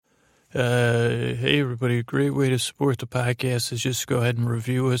Hey, everybody. A great way to support the podcast is just go ahead and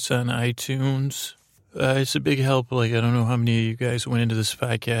review us on iTunes. It's a big help. Like, I don't know how many of you guys went into this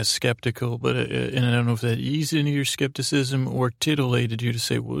podcast skeptical, but and I don't know if that eased into your skepticism or titillated you to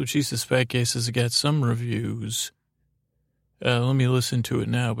say, well, geez, this podcast has got some reviews. Let me listen to it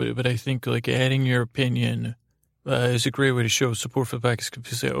now. But I think, like, adding your opinion is a great way to show support for the podcast.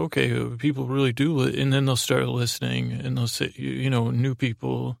 People say, okay, people really do, and then they'll start listening, and they'll say, new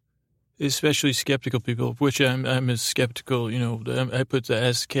people, especially skeptical people, of which I'm as skeptical. I put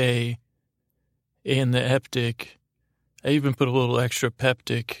the SK and the eptic. I even put a little extra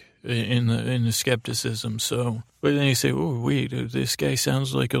peptic in the skepticism. So, but then you say, oh wait, this guy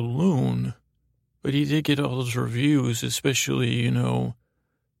sounds like a loon, but he did get all those reviews, especially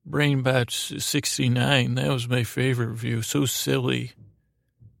BrainBot 69. That was my favorite review. So silly.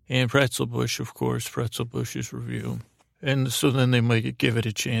 And Pretzel Bush, of course, Pretzel Bush's review. And so then they might give it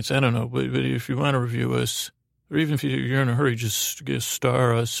a chance. I don't know. But if you want to review us, or even if you're in a hurry, just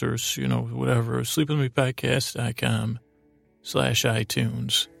star us or, whatever.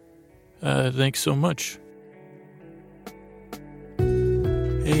 sleepwithmepodcast.com/iTunes. Thanks so much.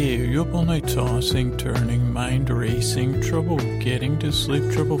 Hey, are you up all night tossing, turning, mind racing, trouble getting to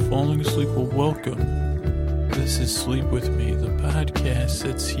sleep, trouble falling asleep? Well, welcome. This is Sleep With Me, the podcast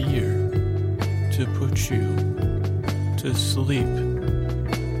that's here to put you to sleep.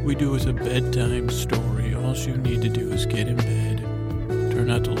 We do it a bedtime story. All you need to do is get in bed, turn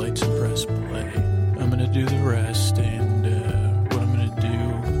out the lights and press play. I'm going to do the rest, and what I'm going to do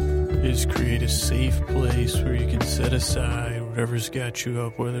is create a safe place where you can set aside whatever's got you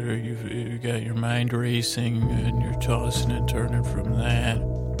up, whether you've got your mind racing and you're tossing and turning from that,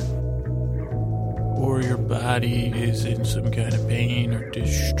 or your body is in some kind of pain or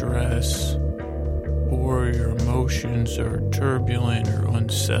distress, or your emotions are turbulent or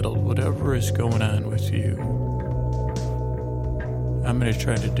unsettled, whatever is going on with you. I'm going to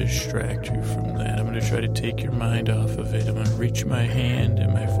try to distract you from that. I'm going to try to take your mind off of it. I'm going to reach my hand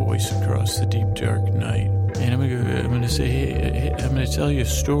and my voice across the deep, dark night. And I'm going to say, hey, I'm going to tell you a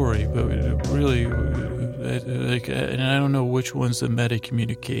story, but really, and I don't know which one's the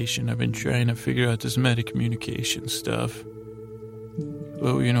meta-communication. I've been trying to figure out this meta-communication stuff.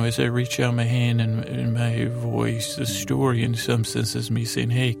 Well, as I reach out my hand and my voice, the story in some sense is me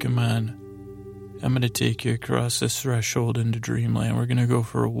saying, hey, come on. I'm going to take you across this threshold into dreamland. We're going to go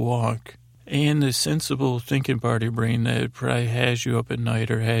for a walk. And the sensible thinking part of your brain that probably has you up at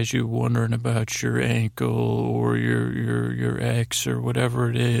night or has you wondering about your ankle or your ex or whatever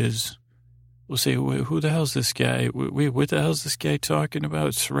it is, will say, wait, who the hell's this guy? Wait, what the hell's this guy talking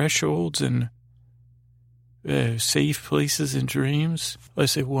about? Thresholds and safe places in dreams? I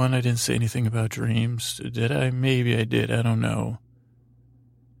say, one, I didn't say anything about dreams. Did I? Maybe I did. I don't know.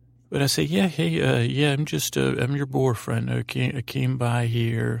 But I say, yeah, hey, I'm your boyfriend. I came by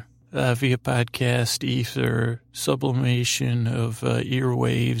here via podcast, ether, sublimation of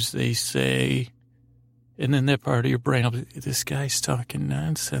earwaves, they say. And then that part of your brain, I'll be, this guy's talking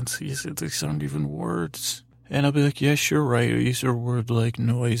nonsense. These aren't even words. And I'll be like, yes, you're right. These are word-like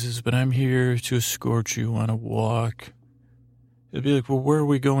noises, but I'm here to escort you on a walk. It'll be like, well, where are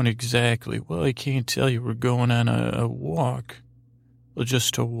we going exactly? Well, I can't tell you. We're going on a walk. Well,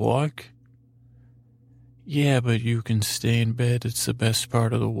 just to walk? Yeah, but you can stay in bed. It's the best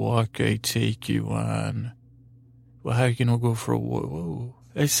part of the walk I take you on. Well, how can we go for a walk? Whoa.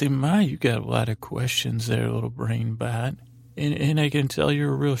 I say, you got a lot of questions there, little brain bot. And I can tell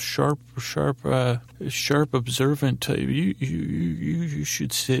you're a real sharp, observant type. You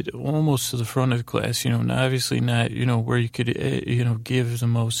should sit almost to the front of the class, obviously not, where you could, give the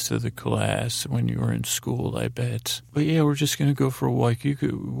most to the class when you were in school, I bet. But yeah, we're just going to go for a walk.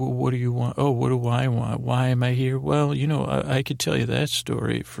 What do you want? Oh, what do I want? Why am I here? Well, I could tell you that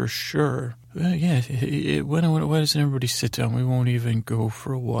story for sure. Well, yeah, why doesn't everybody sit down? We won't even go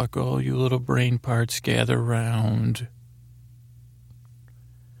for a walk. All you little brain parts gather round.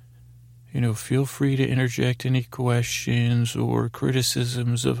 Feel free to interject any questions or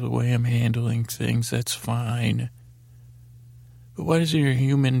criticisms of the way I'm handling things. That's fine. But why doesn't your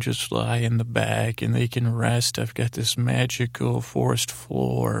human just lie in the back and they can rest? I've got this magical forest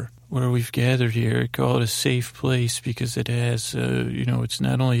floor where we've gathered here. I call it a safe place because it has, it's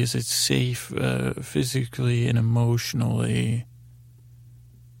not only is it safe physically and emotionally,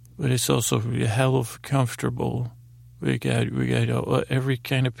 but it's also a hell of comfortable. We got every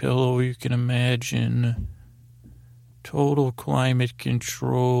kind of pillow you can imagine. Total climate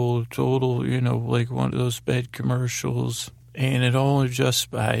control, total, like one of those bed commercials. And it all adjusts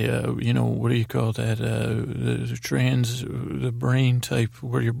by, what do you call that? The brain type,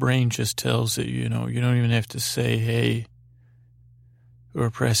 where your brain just tells it, you don't even have to say, hey, or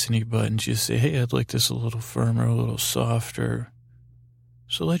press any buttons. You say, hey, I'd like this a little firmer, a little softer.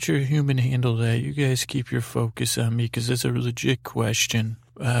 So let your human handle that. You guys keep your focus on me, because it's a legit question.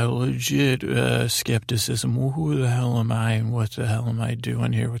 Legit skepticism. Well, who the hell am I, and what the hell am I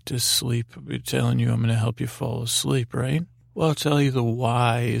doing here with this sleep? I'm telling you I'm going to help you fall asleep, right? Well, I'll tell you the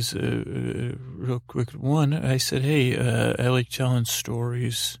whys real quick. One, I said, hey, I like telling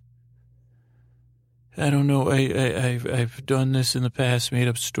stories. I don't know. I've done this in the past, made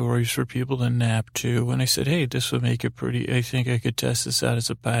up stories for people to nap to. And I said, hey, this would make it pretty. I think I could test this out as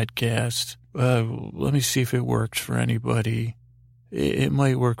a podcast. Let me see if it works for anybody. It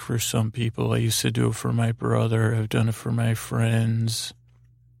might work for some people. I used to do it for my brother. I've done it for my friends.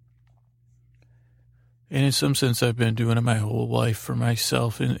 And in some sense, I've been doing it my whole life for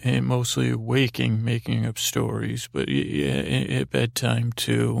myself, and mostly waking, making up stories, but at bedtime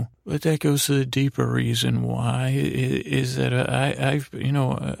too. But that goes to the deeper reason why is that I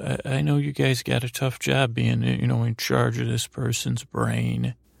know you guys got a tough job being, in charge of this person's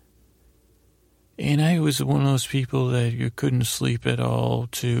brain. And I was one of those people that you couldn't sleep at all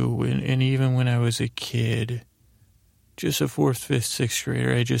too, and even when I was a kid. Just a 4th, 5th, 6th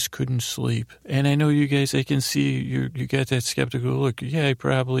grader, I just couldn't sleep. And I know you guys, I can see you got that skeptical look. Yeah, I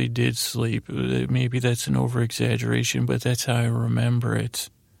probably did sleep. Maybe that's an over-exaggeration, but that's how I remember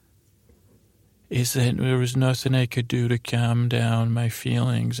it. Is that there was nothing I could do to calm down my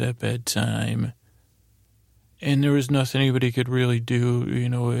feelings at bedtime. And there was nothing anybody could really do,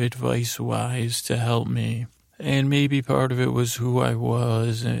 advice-wise to help me. And maybe part of it was who I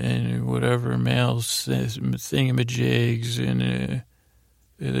was and whatever male thingamajigs and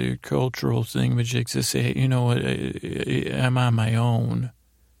the cultural thingamajigs to say, you know what, I'm on my own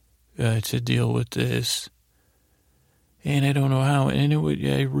to deal with this. And I don't know how. And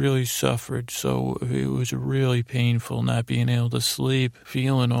I really suffered. So it was really painful not being able to sleep,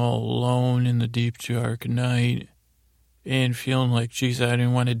 feeling all alone in the deep, dark night. And feeling like, geez, I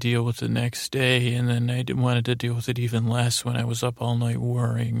didn't want to deal with the next day. And then I wanted to deal with it even less when I was up all night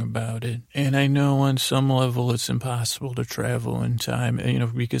worrying about it. And I know on some level it's impossible to travel in time,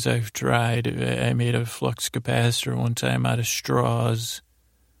 because I've tried. I made a flux capacitor one time out of straws.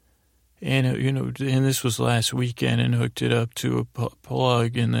 And, and this was last weekend, and hooked it up to a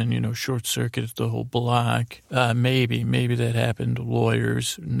plug and then, short-circuited the whole block. Maybe that happened to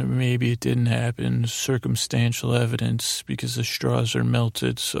lawyers. Maybe it didn't happen. Circumstantial evidence, because the straws are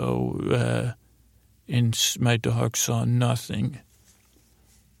melted. So, and my dog saw nothing.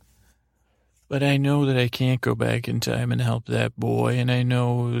 But I know that I can't go back in time and help that boy, and I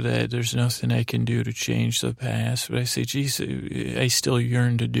know that there's nothing I can do to change the past. But I say, geez, I still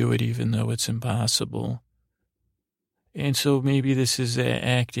yearn to do it even though it's impossible. And so maybe this is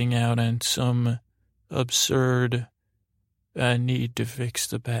acting out on some absurd need to fix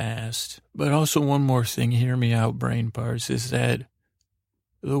the past. But also one more thing, hear me out, brain parts, is that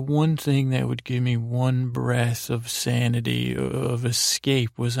the one thing that would give me one breath of sanity, of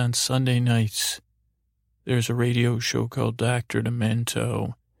escape, was on Sunday nights. There's a radio show called Dr.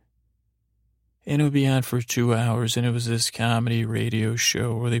 Demento. And it would be on for 2 hours, and it was this comedy radio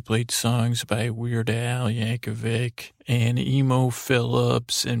show where they played songs by Weird Al Yankovic and Emo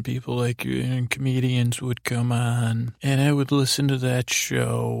Phillips, and people like and comedians would come on. And I would listen to that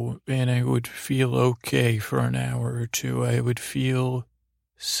show, and I would feel okay for an hour or two. I would feel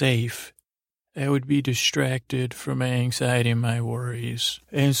safe. I would be distracted from my anxiety and my worries.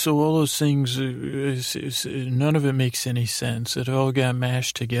 And so all those things, none of it makes any sense. It all got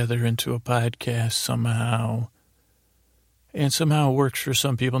mashed together into a podcast somehow. And somehow it works for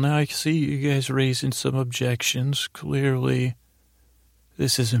some people. Now I see you guys raising some objections. Clearly,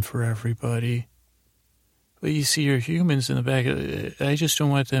 this isn't for everybody. But you see, you're humans in the back. I just don't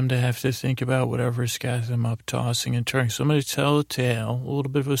want them to have to think about whatever's got them up tossing and turning. So I'm going to tell a tale, a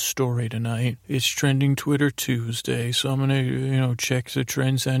little bit of a story tonight. It's Trending Twitter Tuesday, so I'm going to, check the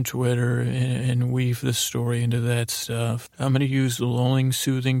trends on Twitter and weave the story into that stuff. I'm going to use the lulling,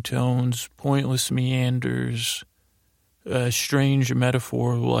 soothing tones, pointless meanders, strange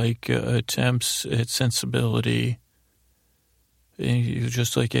metaphor-like attempts at sensibility,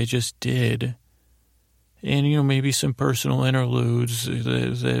 just like I just did. And, maybe some personal interludes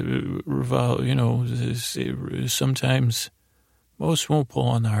that revolve, sometimes most won't pull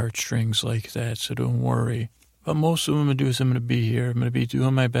on the heartstrings like that, so don't worry. But most of them I'm going to do is I'm going to be here. I'm going to be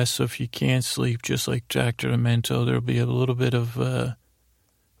doing my best, so if you can't sleep, just like Dr. Demento, there'll be a little bit of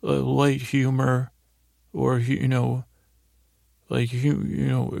light humor or, like,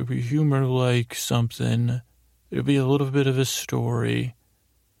 it'd be humor like something. It'd be a little bit of a story.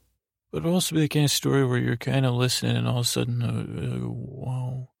 But it'd also be the kind of story where you're kind of listening and all of a sudden,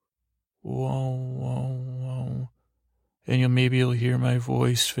 whoa, whoa, whoa, whoa. And maybe you'll hear my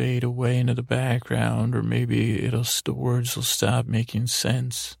voice fade away into the background, or maybe the words will stop making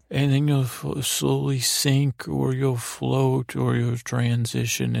sense. And then you'll slowly sink, or you'll float, or you'll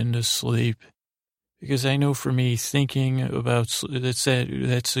transition into sleep. Because I know for me, thinking about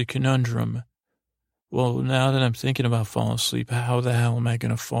that's a conundrum. Well, now that I'm thinking about falling asleep, how the hell am I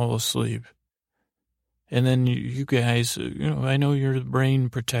going to fall asleep? And then you guys, I know you're the brain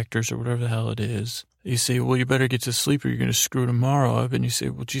protectors or whatever the hell it is. You say, well, you better get to sleep or you're going to screw tomorrow up. And you say,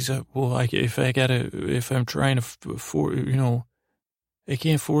 well, geez, if I'm trying to, I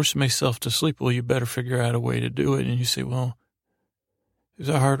can't force myself to sleep. Well, you better figure out a way to do it. And you say, well,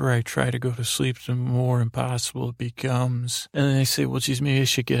 the harder I try to go to sleep, the more impossible it becomes. And then they say, well, geez, maybe I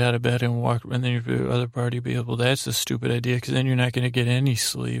should get out of bed and walk. And then the other party will be able, that's a stupid idea because then you're not going to get any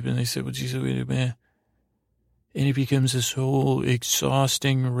sleep. And they say, well, geez, wait a minute. And it becomes this whole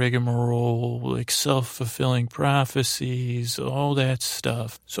exhausting rigmarole, like self-fulfilling prophecies, all that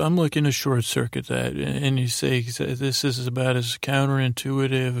stuff. So I'm looking to short circuit that. And you say, this is about as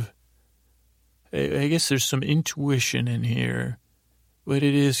counterintuitive. I guess there's some intuition in here. But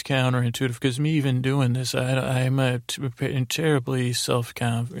it is counterintuitive because me even doing this, I'm terribly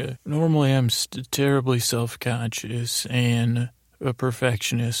self-confident. Normally, I'm terribly self-conscious and a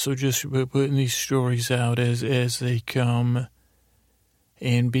perfectionist. So just putting these stories out as they come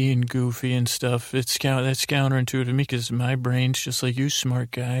and being goofy and stuff, that's counterintuitive to me because my brain's just like you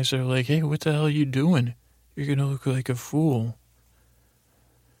smart guys are like, hey, what the hell are you doing? You're going to look like a fool.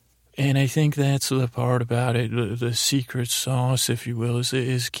 And I think that's the part about it, the secret sauce, if you will,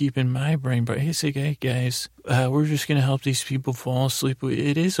 is keeping my brain bright. Hey, guys, we're just going to help these people fall asleep.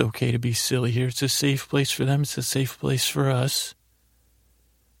 It is okay to be silly here. It's a safe place for them. It's a safe place for us.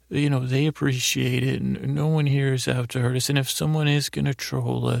 They appreciate it, and no one here is out to hurt us. And if someone is going to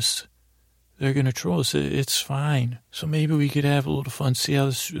troll us, they're going to troll us. It's fine. So maybe we could have a little fun, see how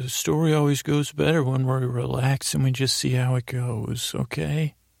the story always goes better when we're relaxed and we just see how it goes,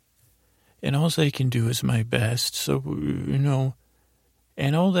 okay? And all I can do is my best. So, and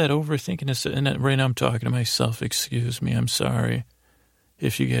all that overthinking is, and right now I'm talking to myself, excuse me, I'm sorry.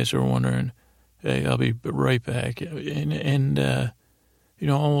 If you guys are wondering, hey, I'll be right back. And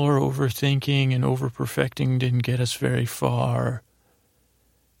all our overthinking and overperfecting didn't get us very far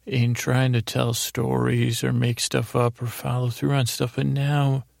in trying to tell stories or make stuff up or follow through on stuff. But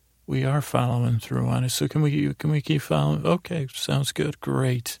now we are following through on it. So can we keep following? Okay, sounds good.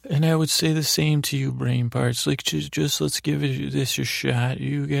 Great. And I would say the same to you, brain parts. Like, just let's give this a shot.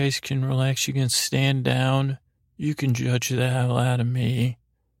 You guys can relax. You can stand down. You can judge the hell out of me.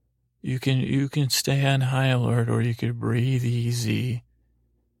 You can stay on high alert or you can breathe easy.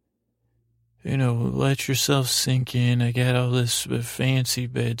 Let yourself sink in. I got all this fancy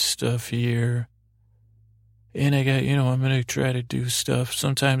bed stuff here. And I got, I'm going to try to do stuff.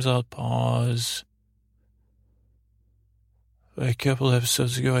 Sometimes I'll pause. A couple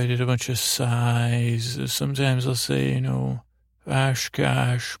episodes ago, I did a bunch of sighs. Sometimes I'll say, gosh,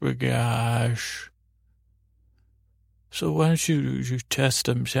 bagosh. So why don't you test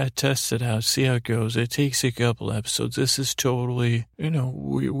them, test it out, see how it goes. It takes a couple episodes. This is totally,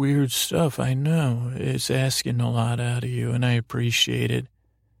 weird stuff. I know it's asking a lot out of you, and I appreciate it.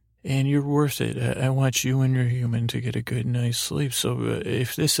 And you're worth it. I want you and your human to get a good night's sleep. So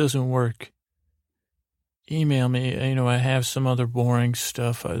if this doesn't work, email me. I have some other boring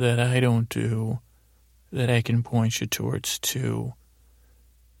stuff that I don't do that I can point you towards too.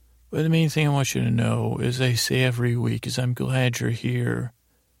 But the main thing I want you to know, as I say every week, is I'm glad you're here.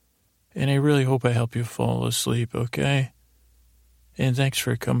 And I really hope I help you fall asleep, okay? And thanks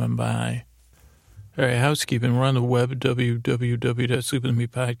for coming by. All right, housekeeping. We're on the web,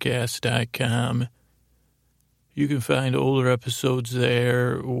 www.sleepwithmepodcast.com. You can find older episodes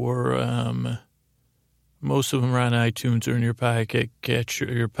there, or most of them are on iTunes or in your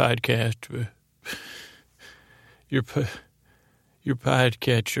podcatcher, your podcatcher.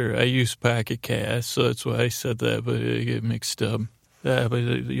 I use Pocket Cast, so that's why I said that, but I get mixed up. But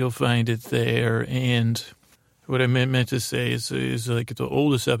you'll find it there, and what I meant to say is like the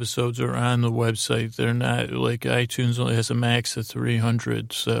oldest episodes are on the website. They're not, like iTunes only has a max of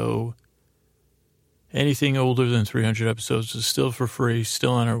 300, so anything older than 300 episodes is still for free,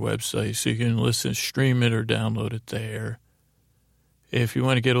 still on our website, so you can listen, stream it, or download it there. If you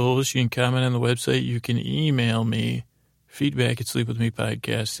want to get a hold of us, you can comment on the website. You can email me,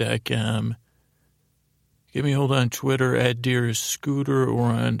 feedback@sleepwithmepodcast.com. Give me a hold on Twitter at Dearest Scooter or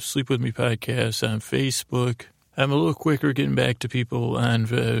on Sleep With Me Podcast on Facebook. I'm a little quicker getting back to people on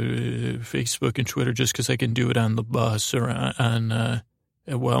Facebook and Twitter just because I can do it on the bus or on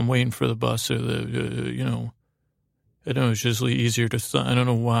while I'm waiting for the bus or I don't know, it's just easier to I don't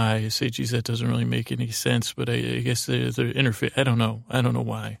know why. I say, geez, that doesn't really make any sense, but I guess they're interface. I don't know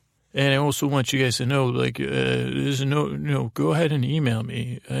why. And I also want you guys to know, like, go ahead and email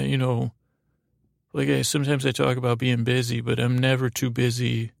me. Sometimes I talk about being busy, but I'm never too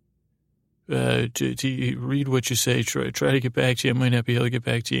busy to read what you say. Try to get back to you. I might not be able to get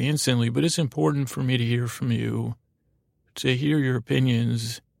back to you instantly, but it's important for me to hear from you, to hear your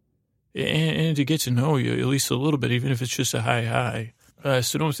opinions, and to get to know you at least a little bit, even if it's just a hi.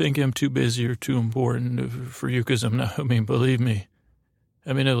 So don't think I'm too busy or too important for you, because I'm not. I mean, believe me.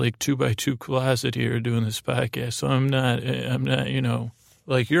 I'm in a 2x2 closet here doing this podcast, so I'm not,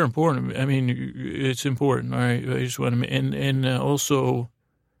 you're important. I mean, it's important, all right? I just want to, and also,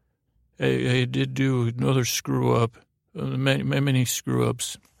 I did do another screw up, many screw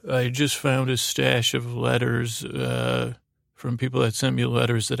ups. I just found a stash of letters from people that sent me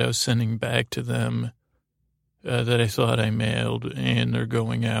letters that I was sending back to them that I thought I mailed, and they're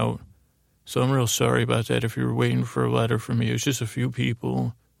going out. So I'm real sorry about that. If you were waiting for a letter from me, it was just a few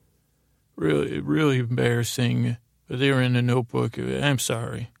people. Really, really embarrassing. They were in a notebook. I'm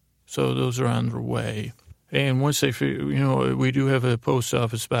sorry. So those are on their way. And once they figure, we do have a post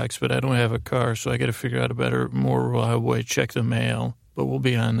office box, but I don't have a car, so I got to figure out more reliable way to check the mail. But we'll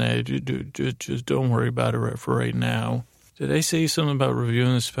be on that. Just don't worry about it for right now. Did I say something about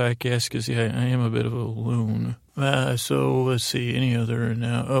reviewing this podcast? Because, I am a bit of a loon. So let's see, any other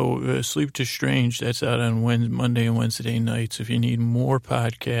now? Sleep to Strange, that's out on Monday and Wednesday nights. If you need more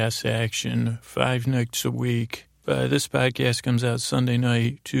podcast action, 5 nights a week. This podcast comes out Sunday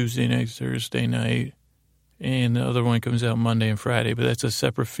night, Tuesday night, Thursday night, and the other one comes out Monday and Friday, but that's a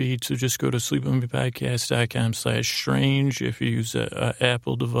separate feed, so just go to sleepwithmepodcast.com/strange if you use an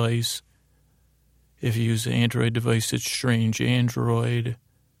Apple device. If you use an Android device, it's Strange Android.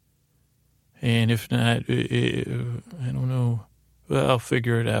 And if not, I don't know. Well, I'll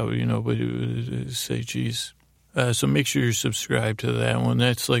figure it out, but say, geez. So make sure you're subscribed to that one.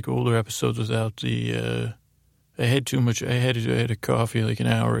 That's like older episodes without the, I had too much. I had a coffee like an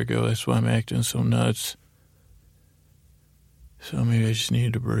hour ago. That's why I'm acting so nuts. So maybe I just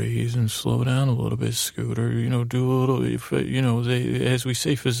need to breathe and slow down a little bit, Scooter. Do a little, as we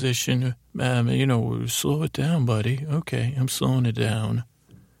say, physician, slow it down, buddy. Okay, I'm slowing it down.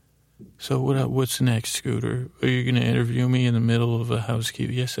 So what's next, Scooter? Are you going to interview me in the middle of a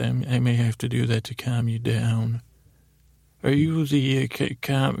housekeeping? Yes, I may have to do that to calm you down. Are you the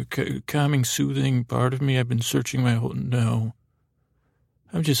calming, soothing part of me? I've been searching my whole... No.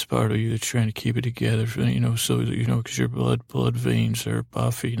 I'm just part of you that's trying to keep it together, because your blood veins are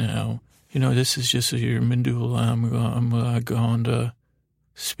puffy now. This is just your medulla oblongata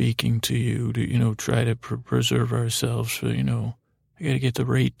speaking to you to, try to preserve ourselves for, I got to get the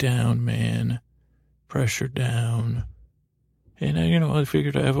rate down, man. Pressure down. And, I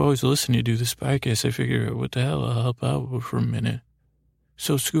figured I've always listened to you do this podcast. I figured, what the hell, I'll help out for a minute.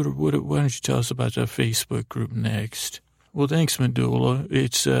 So, Scooter, why don't you tell us about the Facebook group next? Well, thanks, Medulla.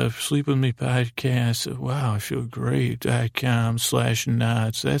 It's Sleep With Me Podcast. Wow, I feel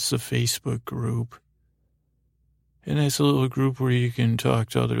great.com/nods. That's the Facebook group. And that's a little group where you can talk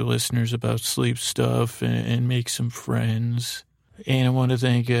to other listeners about sleep stuff and make some friends. And I want to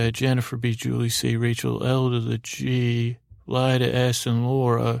thank Jennifer B., Julie C., Rachel L. to the G., Lyda S., and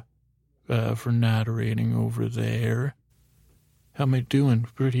Laura for moderating over there. How am I doing?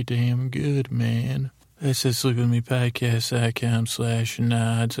 Pretty damn good, man. That's at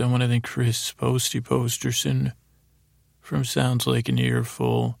sleepwithmepodcast.com/nods. I want to thank Chris Posterson from Sounds Like an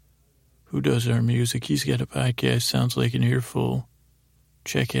Earful, who does our music. He's got a podcast, Sounds Like an Earful.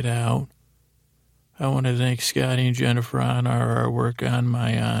 Check it out. I want to thank Scotty and Jennifer on our artwork on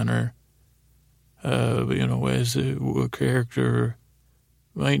my honor. As a character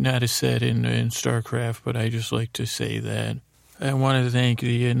might not have said in StarCraft, but I just like to say that. I want to thank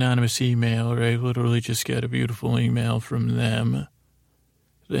the anonymous emailer. I literally just got a beautiful email from them.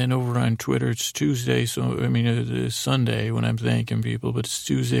 Then over on Twitter, it's Tuesday, it's Sunday when I'm thanking people, but it's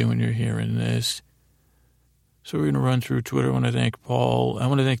Tuesday when you're hearing this. So we're going to run through Twitter. I want to thank Paul. I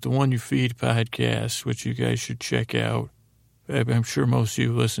want to thank the One You Feed podcast, which you guys should check out. I'm sure most of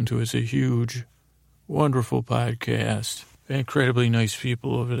you listen to it. It's a huge, wonderful podcast. Incredibly nice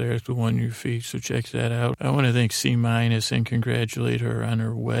people over there at the One You Feed, so check that out. I want to thank C- and congratulate her on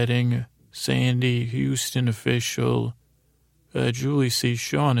her wedding. Sandy, Houston official, Julie C.,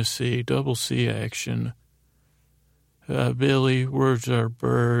 Shaughnessy, double C action, Billy, Words Are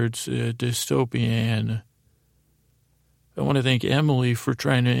Birds, Dystopian. I want to thank Emily for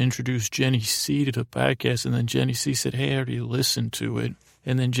trying to introduce Jenny C to the podcast, and then Jenny C said, hey, I already listened to it.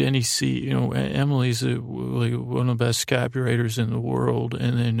 And then Jenny C, Emily's one of the best copywriters in the world,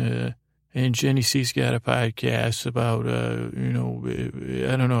 and then and Jenny C's got a podcast about,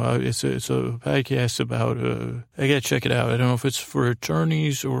 I don't know, it's a podcast about, I got to check it out. I don't know if it's for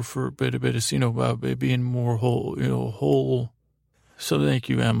attorneys or for, but it's, about being more whole. So thank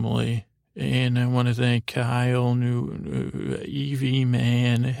you, Emily. And I want to thank Kyle, Evie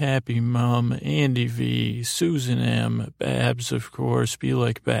Man, Happy Mom, Andy V, Susan M, Babs, of course, Be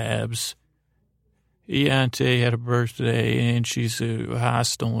Like Babs. Eante had a birthday, and she's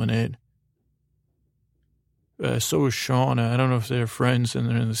hostile in it. So is Shauna. I don't know if they're friends and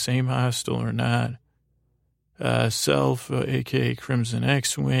they're in the same hostel or not. Self, a.k.a. Crimson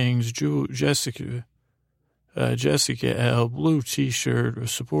X-Wings, Jessica L., blue T-shirt,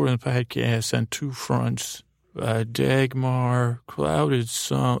 supporting the podcast on two fronts. Dagmar, Clouded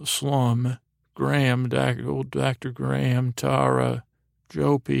Slum, Graham, Dr. Graham, Tara,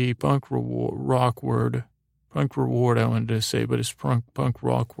 Joe P., Punk Rockward, Punk Reward I wanted to say, but it's Punk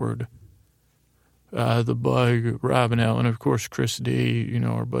Rockward. The Bug, Robin L., and of course Chris D.,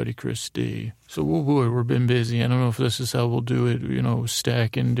 our buddy Chris D. So, oh boy, we've been busy. I don't know if this is how we'll do it,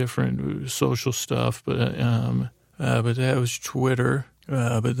 stacking different social stuff, but that was Twitter.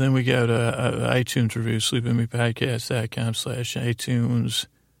 But then we got iTunes review, sleepwithmepodcast.com/iTunes.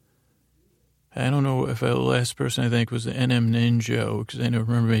 I don't know if the last person I think was the NM Ninja, because I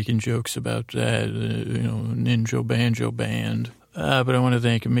remember making jokes about that, Ninja Banjo Band. But I want to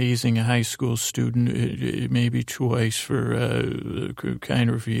thank Amazing, a high school student, maybe twice for kind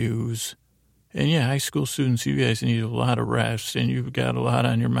reviews. And yeah, high school students, you guys need a lot of rest, and you've got a lot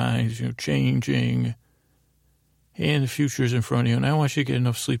on your minds, changing, and the future's in front of you. And I want you to get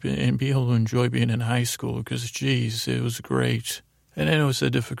enough sleep and be able to enjoy being in high school, because, geez, it was great. And I know it's a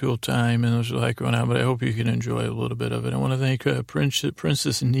difficult time, and there's a lot going on, but I hope you can enjoy a little bit of it. I want to thank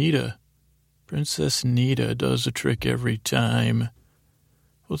Princess Nita. Princess Nita does the trick every time.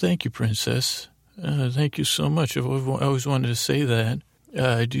 Well, thank you, Princess. Thank you so much. I always wanted to say that.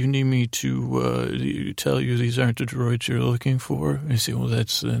 Do you need me to tell you these aren't the droids you're looking for? I say, well,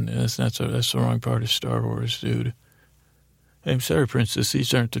 that's the wrong part of Star Wars, dude. I'm sorry, Princess.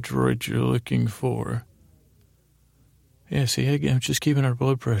 These aren't the droids you're looking for. Yeah, see, I'm just keeping our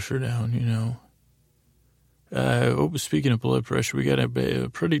blood pressure down, speaking of blood pressure, we got a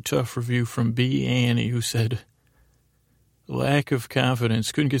pretty tough review from B. Annie, who said, lack of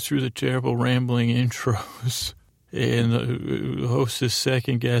confidence, couldn't get through the terrible rambling intros, and the host is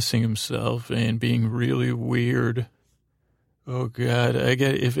second-guessing himself and being really weird. Oh, God,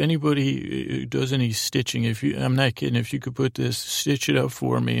 if anybody does any stitching, I'm not kidding, if you could stitch it up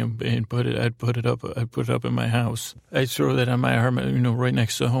for me and I'd put it up in my house. I'd throw that on my arm, right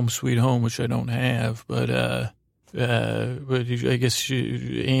next to Home Sweet Home, which I don't have, but I guess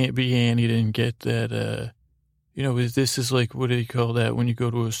B. Annie didn't get that, this is like, what do you call that when you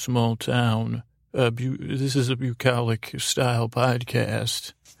go to a small town? This is a bucolic-style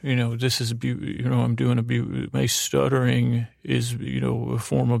podcast. This is, I'm doing my stuttering is, a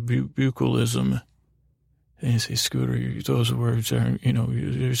form of bucalism. And you say, Scooter, those words aren't,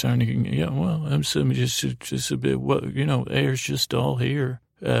 yours aren't, well, I'm just a bit, air's just all here.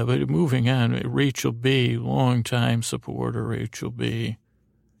 But moving on, Rachel B., longtime supporter, Rachel B.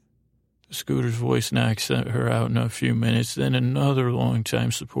 Scooter's voice knocks her out in a few minutes. Then another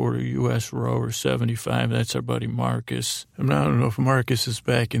longtime supporter, U.S. Rower 75. That's our buddy Marcus. I don't know if Marcus is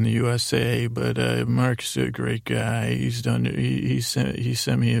back in the USA, but Marcus is a great guy. He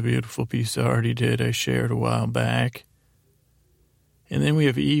sent me a beautiful piece of art he did. I shared a while back. And then we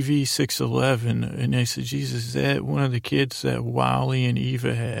have EV611, and I said, Jesus, is that one of the kids that Wally and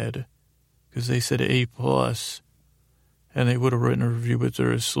Eva had? Because they said A+. And they would have written a review, but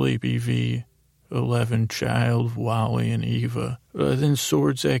they're asleep. EV11 child, Wally, and Eva. Then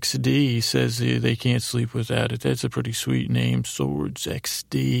Swords XD says they can't sleep without it. That's a pretty sweet name, Swords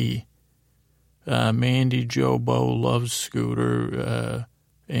XD. Mandy Jo Bo loves Scooter,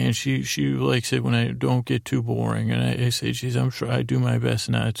 and she likes it when I don't get too boring. And I say, geez, I'm sure I do my best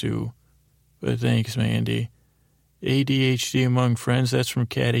not to. But thanks, Mandy. ADHD among friends, that's from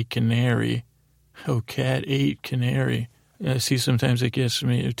Cat 8 Canary. Oh, Cat 8 Canary. See, sometimes it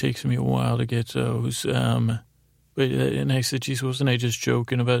takes me a while to get those. And I said, geez, wasn't I just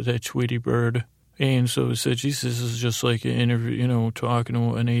joking about that Tweety bird? And so I said, geez, this is just like an interview, talking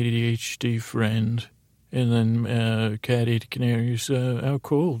to an ADHD friend. And then Cat 8 Canaries, out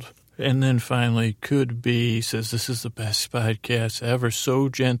cold. And then finally, Could Be says, this is the best podcast ever. So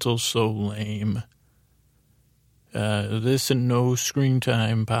gentle, so lame. This and no screen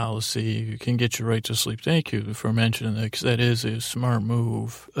time policy can get you right to sleep. Thank you for mentioning that, because that is a smart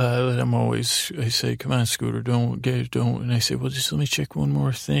move. I say, come on, Scooter, don't. And I say, well, just let me check one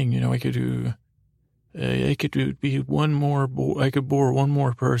more thing. I could bore one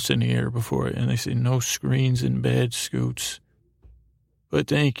more person here before. And they say, no screens in bed, Scoots. But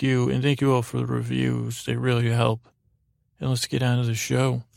thank you, and thank you all for the reviews. They really help. And let's get on to the show.